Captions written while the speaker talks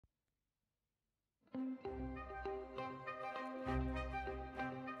Hello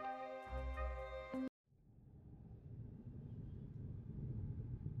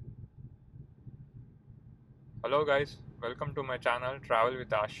guys, welcome to my channel Travel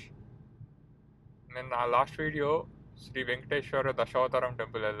with Ash. నేను నా last video Shri Venkateswara Dasavatharam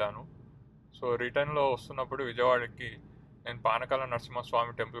temple వెళ్ళాను. So రిటర్న్లో వస్తున్నప్పుడు విజయవాడకి నేను పానకాల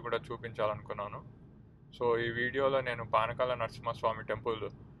నరసింహస్వామి టెంపుల్ కూడా చూపించాలనుకున్నాను. సో ఈ వీడియోలో నేను పానకాల నరసింహస్వామి టెంపుల్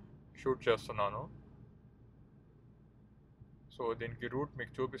షూట్ చేస్తున్నాను. సో దీనికి రూట్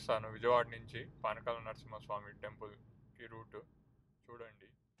మీకు చూపిస్తాను. విజయవాడ నుంచి పానకాల నరసింహస్వామి టెంపుల్కి రూట్ చూడండి.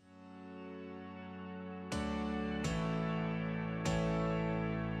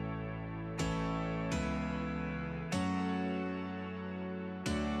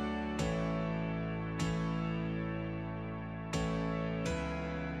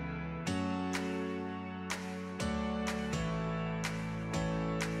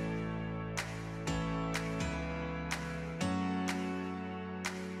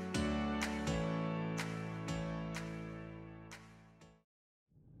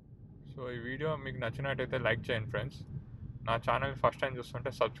 సో ఈ వీడియో మీకు నచ్చినట్టయితే లైక్ చేయండి ఫ్రెండ్స్. నా ఛానల్ ఫస్ట్ టైం చూస్తుంటే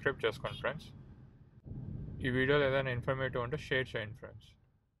సబ్స్క్రైబ్ చేసుకోండి ఫ్రెండ్స్. ఈ వీడియోలో ఏదైనా ఇన్ఫర్మేటివ్ ఉంటే షేర్ చేయండి ఫ్రెండ్స్.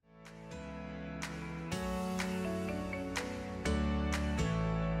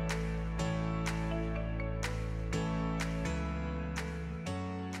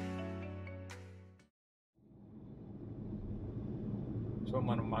 సో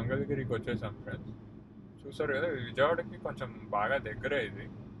మనం మంగళగిరికి వచ్చేసాం ఫ్రెండ్స్. చూసారు కదా, విజయవాడకి కొంచెం బాగా దగ్గరే ఇది.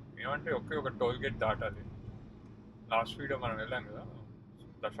 ఏమంటే ఒక టోల్ గేట్ దాటాలి. లాస్ట్ వీడియో మనం వెళ్ళాం కదా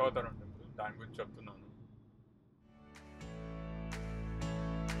దశావతారం టెంపుల్, దాని గురించి చెప్తున్నాను.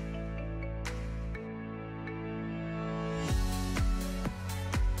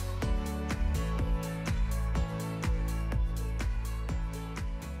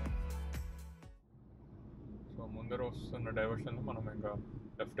 సో ముందర వస్తున్న డైవర్షన్లో మనం ఇంకా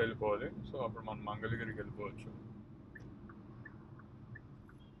లెఫ్ట్ వెళ్ళిపోవాలి. సో అప్పుడు మనం మంగళగిరికి వెళ్ళిపోవచ్చు.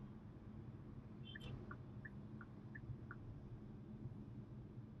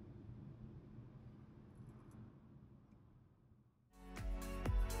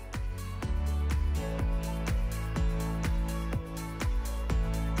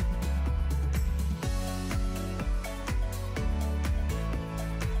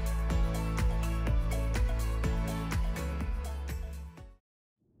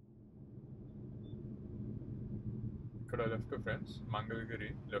 ఇక్కడ లెఫ్ట్ ఫ్రెండ్స్, మంగళగిరి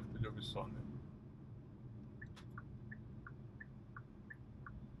లెఫ్ట్ చూపిస్తోంది.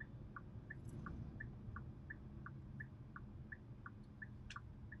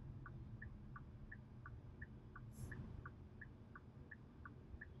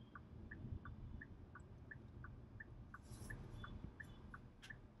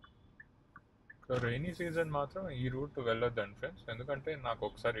 రైనీ సీజన్ మాత్రం ఈ రూట్ వెళ్ళొద్దండి ఫ్రెండ్స్, ఎందుకంటే నాకు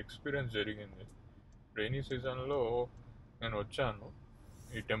ఒకసారి ఎక్స్పీరియన్స్ జరిగింది. రైనీ సీజన్లో నేను వచ్చాను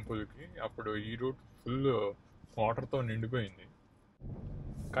ఈ టెంపుల్కి, అప్పుడు ఈ రూట్ ఫుల్ వాటర్తో నిండిపోయింది.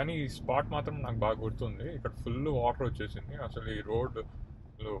 కానీ ఈ స్పాట్ మాత్రం నాకు బాగా గుర్తుంది. ఇక్కడ ఫుల్ వాటర్ వచ్చేసింది. అసలు ఈ రోడ్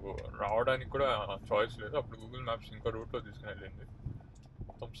రావడానికి కూడా చాయిస్ లేదు. అప్పుడు గూగుల్ మ్యాప్స్ ఇంకో రూట్లో తీసుకుని వెళ్ళింది,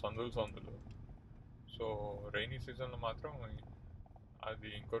 మొత్తం సందులు. సో రైనీ సీజన్లో మాత్రం అది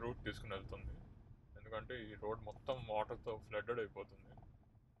ఇంకో రూట్ తీసుకుని వెళ్తుంది, ఎందుకంటే ఈ రోడ్ మొత్తం వాటర్తో ఫ్లడ్డెడ్ అయిపోతుంది.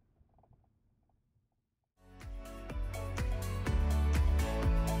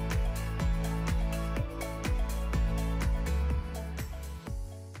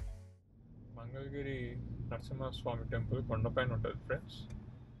 మంగళగిరి నరసింహస్వామి టెంపుల్ కొండపైన ఉంటుంది ఫ్రెండ్స్.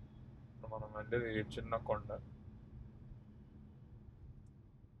 మనం వెళ్ళేది చిన్న కొండ.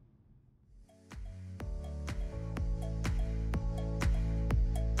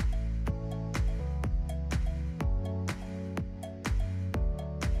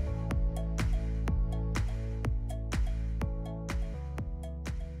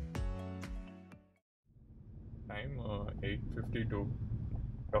 టైం 8:52,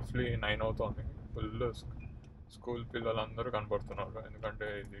 రఫ్లీ 9 అవుతుంది. ఫుల్ స్కూల్ పిల్లలందరూ కనపడుతున్నారు, ఎందుకంటే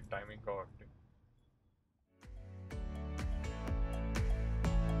ఇది టైమింగ్ కాబట్టి.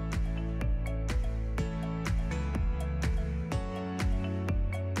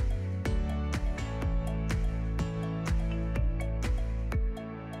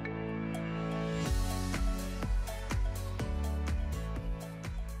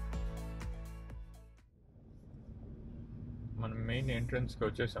 మనం మెయిన్ ఎంట్రన్స్కి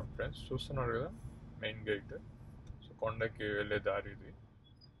వచ్చేసాం ఫ్రెండ్స్. చూస్తున్నారు కదా మెయిన్ గేట్. సో కొండకి వెళ్ళే దారి ఇది.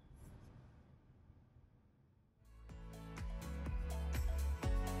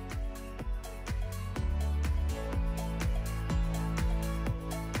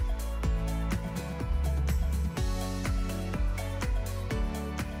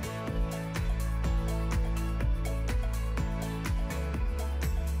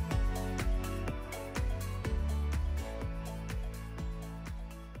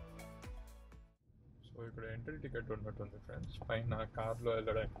 ఎంట్రీ టికెట్ ఉన్నట్టుంది ఫ్రెండ్స్ పైన కార్లో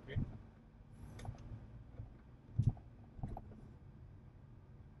వెళ్ళడానికి.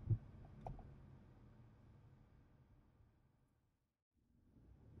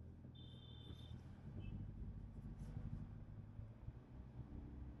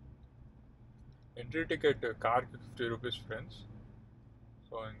 ఎంట్రీ టికెట్ కార్కి 50 రూపీస్ ఫ్రెండ్స్.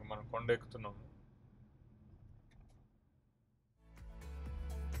 సో ఇంక మనం కొండ ఎక్కుతున్నాము.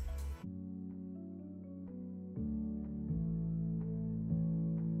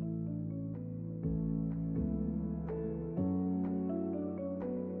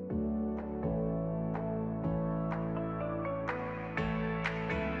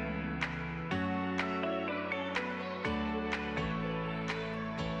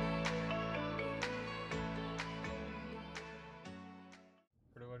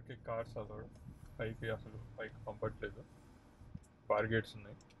 ఇప్పటివరకు కార్స్ అసలు పైకి పంపట్లేదు. బార్గేట్స్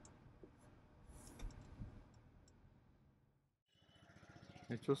ఉన్నాయి.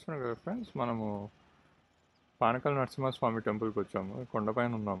 మీరు చూస్తున్నారు కదా ఫ్రెండ్స్, మనము పానకాల నరసింహస్వామి టెంపుల్కి వచ్చాము.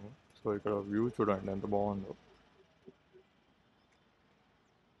 కొండపైన ఉన్నాము. సో ఇక్కడ వ్యూ చూడండి ఎంత బాగుందో.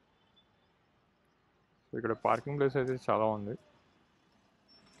 సో ఇక్కడ పార్కింగ్ ప్లేస్ అయితే చాలా ఉంది.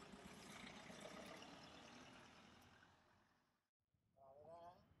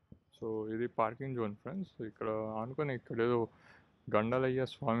 సో ఇది పార్కింగ్ జోన్ ఫ్రెండ్స్. ఇక్కడ అనుకుని ఇక్కడ ఏదో గండలయ్య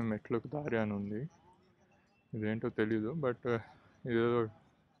స్వామి మెట్లకు దారి అని ఉంది. ఇదేంటో తెలీదు, బట్ ఇదేదో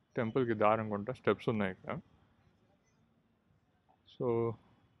టెంపుల్కి దారి అనుకుంటా. స్టెప్స్ ఉన్నాయి ఇక్కడ. సో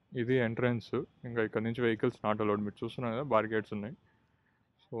ఇది ఎంట్రన్స్. ఇంకా ఇక్కడ నుంచి వెహికల్స్ నాట్ అలౌడ్. మీరు చూస్తున్నారు కదా, బార్గేట్స్ ఉన్నాయి.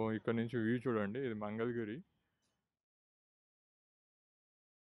 సో ఇక్కడ నుంచి వ్యూ చూడండి. ఇది మంగళగిరి.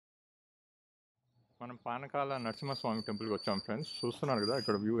 మనం పానకాల నరసింహస్వామి టెంపుల్కి వచ్చాం ఫ్రెండ్స్. చూస్తున్నారు కదా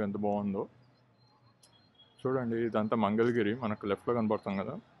ఇక్కడ వ్యూ ఎంత బాగుందో చూడండి. ఇదంతా మంగళగిరి. మనకు లెఫ్ట్లో కనబడుతాం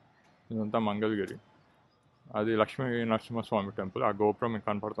కదా, ఇదంతా మంగళగిరి. అది లక్ష్మీ నరసింహస్వామి టెంపుల్. ఆ గోపురం మీకు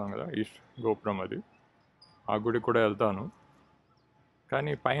కనపడుతాం కదా, ఈస్ట్ గోపురం అది. ఆ గుడికి కూడా వెళ్తాను.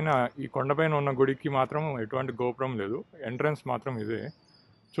 కానీ పైన ఈ కొండపైన ఉన్న గుడికి మాత్రం ఎటువంటి గోపురం లేదు. ఎంట్రన్స్ మాత్రం ఇదే.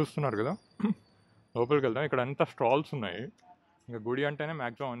 చూస్తున్నారు కదా, లోపలికి వెళ్తాం. ఇక్కడ అంతా స్టాల్స్ ఉన్నాయి. ఇంకా గుడి అంటేనే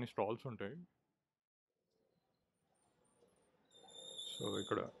మ్యాక్సిమం అన్ని స్టాల్స్ ఉంటాయి. సో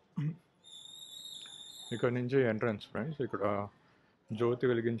ఇక్కడ నుంచి ఎంట్రన్స్ ఫ్రెండ్స్. ఇక్కడ జ్యోతి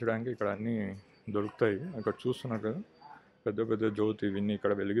వెలిగించడానికి ఇక్కడ అన్నీ దొరుకుతాయి. అక్కడ చూస్తున్నారు కదా, పెద్ద పెద్ద జ్యోతి ఇవన్నీ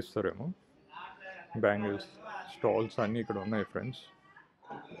ఇక్కడ వెలిగిస్తారేమో. బ్యాంగిల్స్ స్టాల్స్ అన్నీ ఇక్కడ ఉన్నాయి ఫ్రెండ్స్.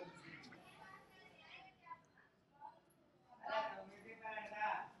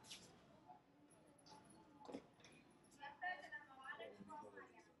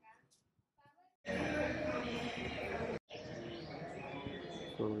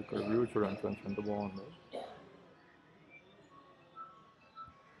 సో ఇక్కడ వ్యూ చూడండి ఫ్రెండ్స్ ఎంత బాగుందో.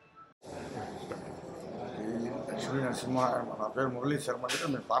 లక్ష్మీ నరసింహ, నా పేరు మురళీ శర్మ.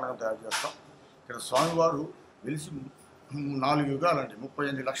 మేము పానకం తయారు చేస్తాం. ఇక్కడ స్వామివారు వెలిసి 4 యుగాలండి,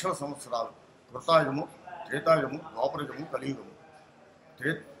 38 లక్షల సంవత్సరాలు. కృతాయుగము, త్రేతాయుగము, ద్వాపరయుగము, కలియుగము.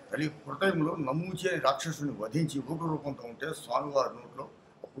 కృతయుగంలో నమ్ముచే రాక్షసుని వధించి ఊట రూపంతో ఉంటే స్వామివారి నోట్లో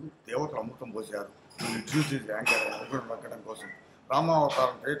అప్పుడు దేవతలు అమృతం పోసారు. చూసి ఊపిరి పక్కడం కోసం.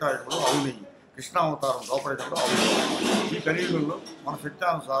 రామావతారం త్రేతాయుగంలో ఆవు నెయ్యి, కృష్ణావతారం ద్వాపరయుగంలో ఆవు నెయ్యి. ఈ కలియుగంలో మన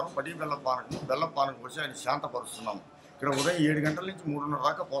శక్తానుసారం పడి బెల్లం పానకం పోసి ఆయన శాంతపరుస్తున్నాము. ఇక్కడ ఉదయం 7 గంటల నుంచి 3:30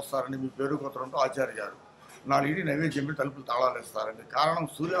 దాకా పోస్తారండి. మీ పేరు గోత్రంతో ఆచార్య గారు 4 నైవేద్యం తలుపులు తాళాలు ఇస్తారండి. కారణం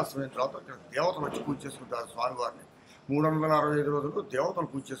సూర్యాస్తమైన తర్వాత ఇక్కడ దేవతలు వచ్చి పూజ చేసుకుంటారు స్వామివారిని. 365 రోజులు దేవతలు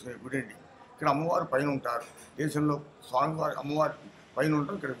పూజ చేసుకునే గుడి అండి. ఇక్కడ అమ్మవారు పైన ఉంటారు. దేశంలో స్వామివారి అమ్మవారి పైన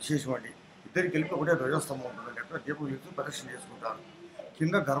ఉండడం ఇక్కడ విశేషం అండి. ఇద్దరికి కలిపి ఒకటే ధ్వజస్తంభం ఉంటుందండి. అక్కడ దీపం చేస్తూ ప్రదర్శన చేసుకుంటారు.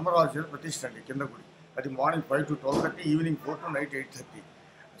 కింద ధర్మరాజు చేత ప్రతిష్ట అండి కింద గుడి. అది morning 5 to 12:30, evening 4 to night 8:30.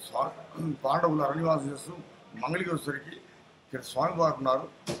 పాండవులు అరణ్యవాసం చేస్తూ మంగళగిరి వచ్చేసరికి ఇక్కడ స్వామివారు ఉన్నారు,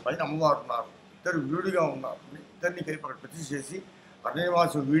 పైన అమ్మవారు ఉన్నారు. ఇద్దరు వీడిగా ఉన్నారు. ఇద్దరిని కలిపి అక్కడ ప్రతిష్ఠ చేసి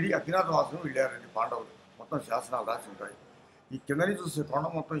అరణ్యవాసం వీడి అజ్ఞాతవాసం వెళ్ళారండి పాండవులు. మొత్తం శాసనాలు రాసి ఉంటాయి. ఈ కిందని చూస్తే కొండ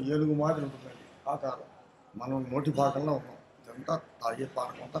మొత్తం ఏనుగు మాదిరి ఉంటుందండి ఆకారం. మనం నోటి భాగంలో ఉన్నాం. ఇదంతా తాగే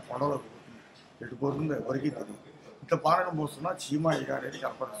పానకం అంతా కొండలోకి పోతుంది. ఎటుపోతుందో ఎవరికీ తెలియదు. ఇంత పానకం పోస్తున్నా చీమాయిగా అనేది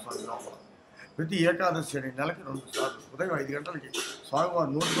కనపడుతుంది లోపల. ప్రతి ఏకాదశి అని నెలకి 2 సార్లు ఉదయం 5 గంటలకి స్వామివారి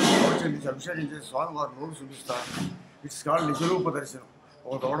నోటి నుంచి అభిషేకం చేసి స్వామివారి నోరు చూపిస్తారు. ఇట్స్ కాల్డ్ నిజరూప దర్శనం.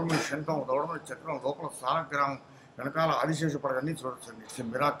 ఒక దౌడమైన శంఖం, ఒక దౌడమైన చక్రం, లోపల స్నానగ్రహం, వెనకాల ఆదిశేష పడగన్నీ చూడొచ్చండి. It's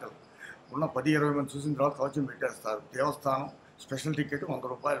miracle. ఉన్న 10-20 మంది చూసిన తర్వాత కవచం పెట్టేస్తారు. దేవస్థానం స్పెషల్ టికెట్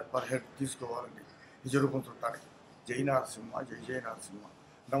 100 రూపాయలు పర్ హెడ్ తీసుకోవాలండి నిజరూపం చూడటానికి. జై నరసింహ, జై జై నరసింహ.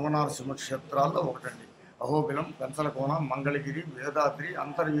 నవనరసింహ క్షేత్రాల్లో ఒకటండి. అహోబిలం, పెంచలకోన, మంగళగిరి, వేదాద్రి,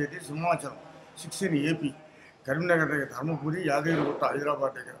 అంతర్వేది, సింహాచలం 6 in AP, కరీంనగర్ దగ్గర ధర్మపురి, యాదగిరిగుట్ట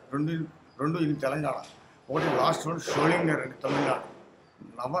హైదరాబాద్ దగ్గర, 2 ఇన్ తెలంగాణ. ఒకటి లాస్ట్ రోడ్ షోలింగర్ అని తమిళనాడు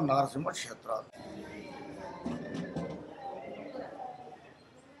నవ నారసింహ క్షేత్రాలు.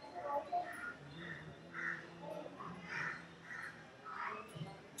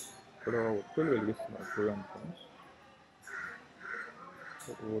 ఇక్కడ ఒత్తులు వెలిగిస్తున్నారు చూడండి ఫ్రెండ్స్.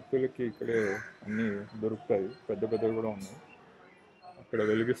 ఒత్తులకి ఇక్కడే అన్నీ దొరుకుతాయి, పెద్ద పెద్దవి కూడా ఉన్నాయి. అక్కడ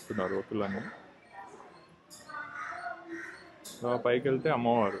వెలిగిస్తున్నారు ఒత్తులన్నీ. పైకి వెళ్తే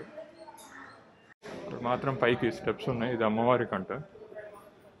అమ్మవారు. ఇక్కడ మాత్రం పైకి స్టెప్స్ ఉన్నాయి, ఇది అమ్మవారి కంట.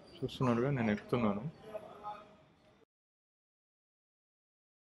 చూస్తున్నారుగా, నేను ఎక్కుతున్నాను.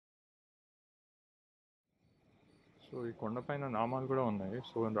 సో ఈ కొండపైన నామాలు కూడా ఉన్నాయి.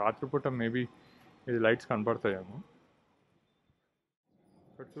 సో రాత్రిపూట మేబీ ఇది లైట్స్ కనపడతాయేమో.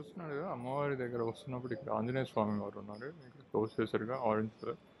 ఇక్కడ చూస్తున్నారు కదా, అమ్మవారి దగ్గర వస్తున్నప్పుడు ఇక్కడ ఆంజనేయ స్వామి వారు ఉన్నారు. ఇక్కడ క్లోజ్ చేశారుగా ఆరెంజ్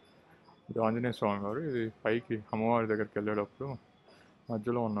కలర్, ఇది ఆంజనేయ స్వామి వారు. ఇది పైకి అమ్మవారి దగ్గరికి వెళ్ళేటప్పుడు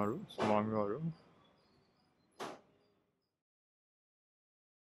మధ్యలో ఉన్నారు స్వామివారు.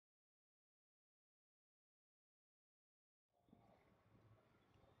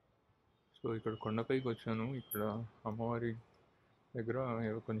 సో ఇక్కడ కొండపైకి వచ్చాను. ఇక్కడ అమ్మవారి దగ్గర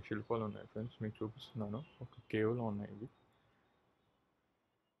ఏవో కొన్ని శిల్పాలు ఉన్నాయి ఫ్రెండ్స్, మీకు చూపిస్తున్నాను. ఒక కేవ్లో ఉన్నాయి ఇవి.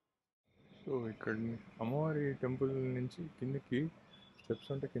 సో ఇక్కడ అమ్మవారి టెంపుల్ నుంచి కిందకి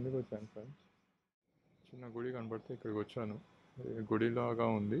స్టెప్స్ ఉంటే కిందకి వచ్చాను ఫ్రెండ్స్. చిన్న గుడి కనబడితే ఇక్కడికి వచ్చాను. గుడిలాగా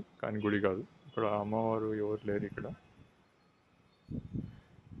ఉంది కానీ గుడి కాదు. ఇక్కడ అమ్మవారు ఎవరు లేరు. ఇక్కడ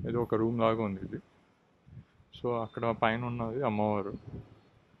ఏదో ఒక రూమ్ లాగా ఉంది ఇది. సో అక్కడ పైన ఉన్నది అమ్మవారు.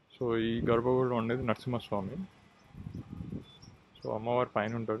 సో ఈ గర్భగుడిలో ఉండేది నరసింహస్వామి. సో అమ్మవారు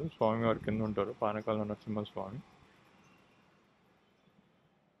పైన ఉంటారు, స్వామివారు కింద ఉంటారు. పానకాల నరసింహస్వామి.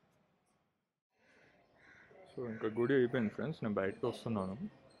 సో ఇంకా గుడి అయిపోయింది ఫ్రెండ్స్, నేను బయటకు వస్తున్నాను.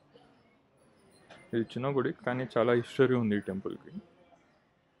 ఇది చిన్న గుడి కానీ చాలా హిస్టరీ ఉంది ఈ టెంపుల్కి.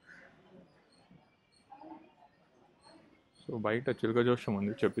 సో బయట చిలక జోషం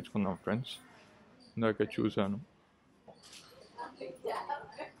ఉంది, చెప్పించుకుందాం ఫ్రెండ్స్. ఇందాక చూశాను.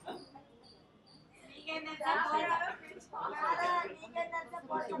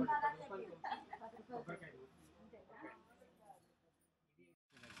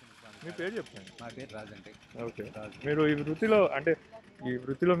 మీ పేరు చెప్పండి. నా పేరు రాజు అండి. ఓకే, మీరు ఈ వృత్తిలో అంటే ఈ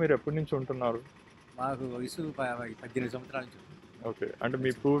వృత్తిలో మీరు ఎప్పటి నుంచి ఉంటున్నారు? మాకు వయసు 18 సంవత్సరాల నుంచి. ఓకే, అంటే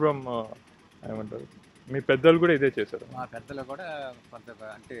మీ పూర్వం ఏమంటారు, మీ పెద్దలు కూడా ఇదే చేశారు? మా పెద్దలు కూడా కొంత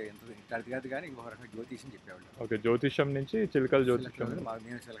అంటే ఎంత అది కాదు కానీ ఇంకొక రకంగా జ్యోతిష్యం చెప్పేవాళ్ళు. ఓకే, జ్యోతిష్యం నుంచి చిలకల జ్యోతిష్యం.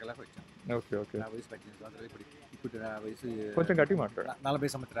 మేము చిలకలకు వచ్చాం. Okay okay. నా వయసు 18 సంవత్సరాలు. ఇప్పుడు నా వయసు కొంచెం గట్టి మాట్లాడు. 40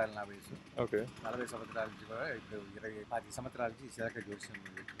 సంవత్సరాలు నా వయసు. ఓకే, 40 సంవత్సరాల నుంచి కూడా ఇప్పుడు 25 సంవత్సరాల నుంచి చిలక జ్యోతిష్యం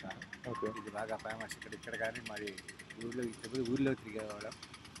చెప్తున్నాను. ఓకే, ఇది బాగా ఫేమస్ ఇక్కడ కానీ మరి ఊర్లో తిరిగేవాళ్ళం.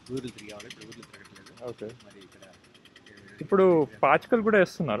 ఊర్లు తిరిగేవాళ్ళం, ఇప్పుడు ఊర్లు తిరగట్లేదు. ఓకే. మరి ఇక్కడ ఇప్పుడు పాచికలు కూడా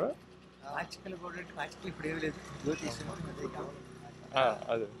వేస్తున్నారా? పాచికలు కూడా అంటే పాచికలు ఇప్పుడు ఏమీ లేదు. జ్యోతిష్యం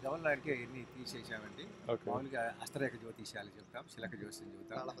అదే గవర్నర్కి ఎన్ని తీసేసామండి. మామూలుగా హస్తరేఖ జ్యోతిష్యాలు చెబుతాం, శిలక జ్యోతిష్యం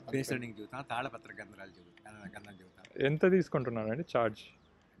చెబుతాం, బేసర్నింగ్ చెబుతాం, తాళపత్ర గంధరాలు గంధం చెబుతాం. ఎంత తీసుకుంటున్నారండి ఛార్జ్?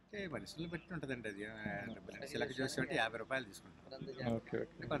 అంటే మనుషులను బట్టి ఉంటుందండి అది. శిలక జ్యోతిష్యం అంటే 50 రూపాయలు తీసుకుంటాం. ఓకే,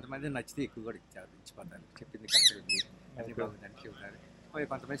 కొంతమంది నచ్చితే ఎక్కువ కూడా ఇచ్చిపోతారు. చెప్పింది కరెక్ట్ ఉంది, అన్ని బాగుందని చెబుతారు.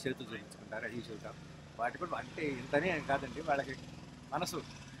 కొంతమంది చేతులు చూపించుకుంటారు, అవి చెబుతాం. వాటి కూడా అంటే ఇంతనే కాదండి, వాళ్ళకి మనసు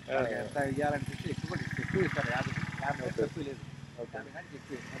ఎంత ఇవ్వాలనిపిస్తే ఎక్కువ ఇస్తారు. 50 తక్కువ లేదు. కానీ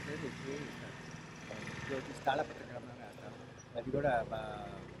ఎక్కువ ఇస్తారు. జ్యోతిష్ తాళపత్ర గ్రంథం వేస్తారు. అది కూడా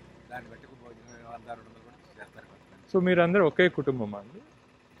దాన్ని బట్టి భోజనం 100-200 కూడా చేస్తారు. సో మీరందరూ ఒకే కుటుంబం అండి?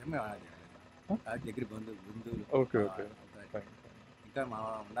 దగ్గర బంధువులు. Okay okay. ఇంకా మా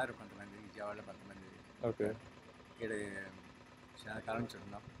ఉన్నారు కొంతమంది విజయవాడ, కొంతమంది. ఓకే, ఇక్కడ చాలా కాలం నుంచి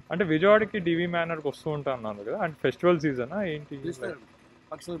ఉన్నాం. అంటే విజయవాడకి డివి మేనర్కి వస్తూ ఉంటా అన్నాను కదా, అంటే ఫెస్టివల్ సీజనా ఏంటి?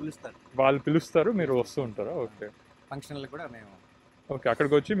 ఫంక్షన్లు పిలుస్తారు, వాళ్ళు పిలుస్తారు, మీరు వస్తూ ఉంటారా? ఓకే. ఫంక్షన్లు కూడా మేము. ఓకే,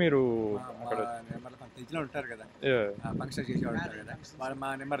 అక్కడికి వచ్చి మీరు అక్కడ తెలిసిన ఉంటారు కదా, ఫంక్షన్ చేసేవాళ్ళు ఉంటారు కదా, వాళ్ళు మా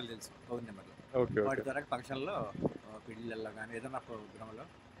నెంబర్లు తెలుసు, ఫోన్ నెంబర్లు. ఓకే, వాటి ద్వారా ఫంక్షన్లో పెళ్ళిళ్ళలో కానీ ఏదైనా ప్రోగ్రాంలో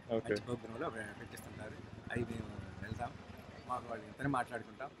ప్రోగ్రాంలో పెట్టిస్తుంటారు. అవి మేము వెళ్తాం. మాకు వాళ్ళు ఎంతనే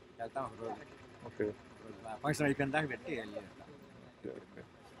మాట్లాడుకుంటాం, వెళ్తాం ఒక రోజు. ఓకే, ఫంక్షన్ అయిపోయిన దాకా పెట్టి వెళ్ళి వెళ్తాం.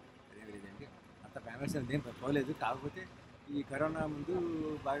 అదే లేదండి, అంత ఫేమస్ ఏం పోలేదు. కాకపోతే ఈ కరోనా ముందు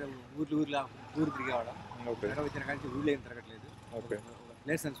బాగా ఊరు తిరిగేవాళ్ళం. కరోనా వచ్చిన కానీ ఊళ్ళో ఏం తిరగట్లేదు.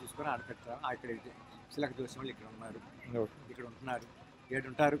 ప్లేస్ అని చూసుకొని ఆడ పెట్టాం. ఇక్కడ శిలక చూసిన వాళ్ళు ఇక్కడ ఉన్నారు, ఇక్కడ ఉంటున్నారు,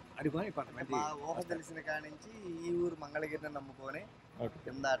 ఏడుంటారు అనుకొని కొంతమంది తెలిసిన కాడ నుంచి ఈ ఊరు మంగళగిరిని నమ్ముకొని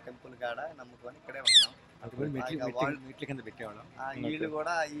కింద టెంపుల్ కాడ నమ్ముకొని ఇక్కడే ఉన్నాం. మెట్ల కింద పెట్టేవాళ్ళం. వీళ్ళు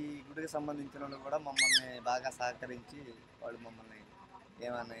కూడా ఈ గుడికి సంబంధించిన వాళ్ళు కూడా మమ్మల్ని బాగా సహకరించి వాళ్ళు మమ్మల్ని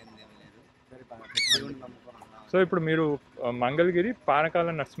ఏమన్నా ఏమీ లేదు, దేవుడిని నమ్ముకొని ఉన్నాం. సో ఇప్పుడు మీరు మంగళగిరి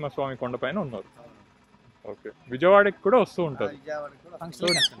పానకాల నరసింహస్వామి కొండ పైన ఉన్నారు. ఓకే, విజయవాడకి కూడా వస్తూ ఉంటారు. విజయవాడకి కూడా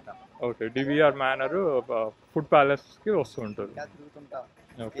ఫంక్షన్కి వెళ్తుంటాం. ఓకే, డివిఆర్ మేనర్ ఫుడ్ ప్యాలెస్కి వస్తూ ఉంటారు. ఇంకా తిరుగుతుంటాం.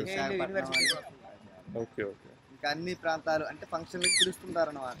 ఓకే విశాఖపట్నం ఓకే ఓకే ఇంకా అన్ని ప్రాంతాలు అంటే ఫంక్షన్లకి పిలుస్తుంటారు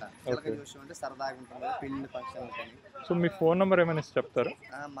అనమాట. చిలక చూసి అంటే సరదాగా ఉంటుంది పెళ్లి ఫంక్షన్ కానీ. సో మీ ఫోన్ నెంబర్ ఏమైనా చెప్తారా?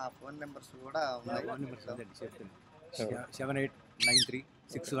 మా ఫోన్ నెంబర్స్ కూడా ఉన్నాయి. ఫోన్ నెంబర్స్ ఉందండి, చెప్తాను.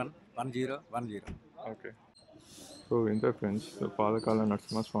 7893611010. ఓకే, సో ఇంతే ఫ్రెండ్స్, పాలకాల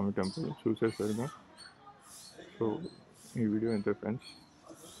నరసింహస్వామి టెంపుల్ చూసేసరిగా. సో ఈ వీడియో ఇంతే ఫ్రెండ్స్.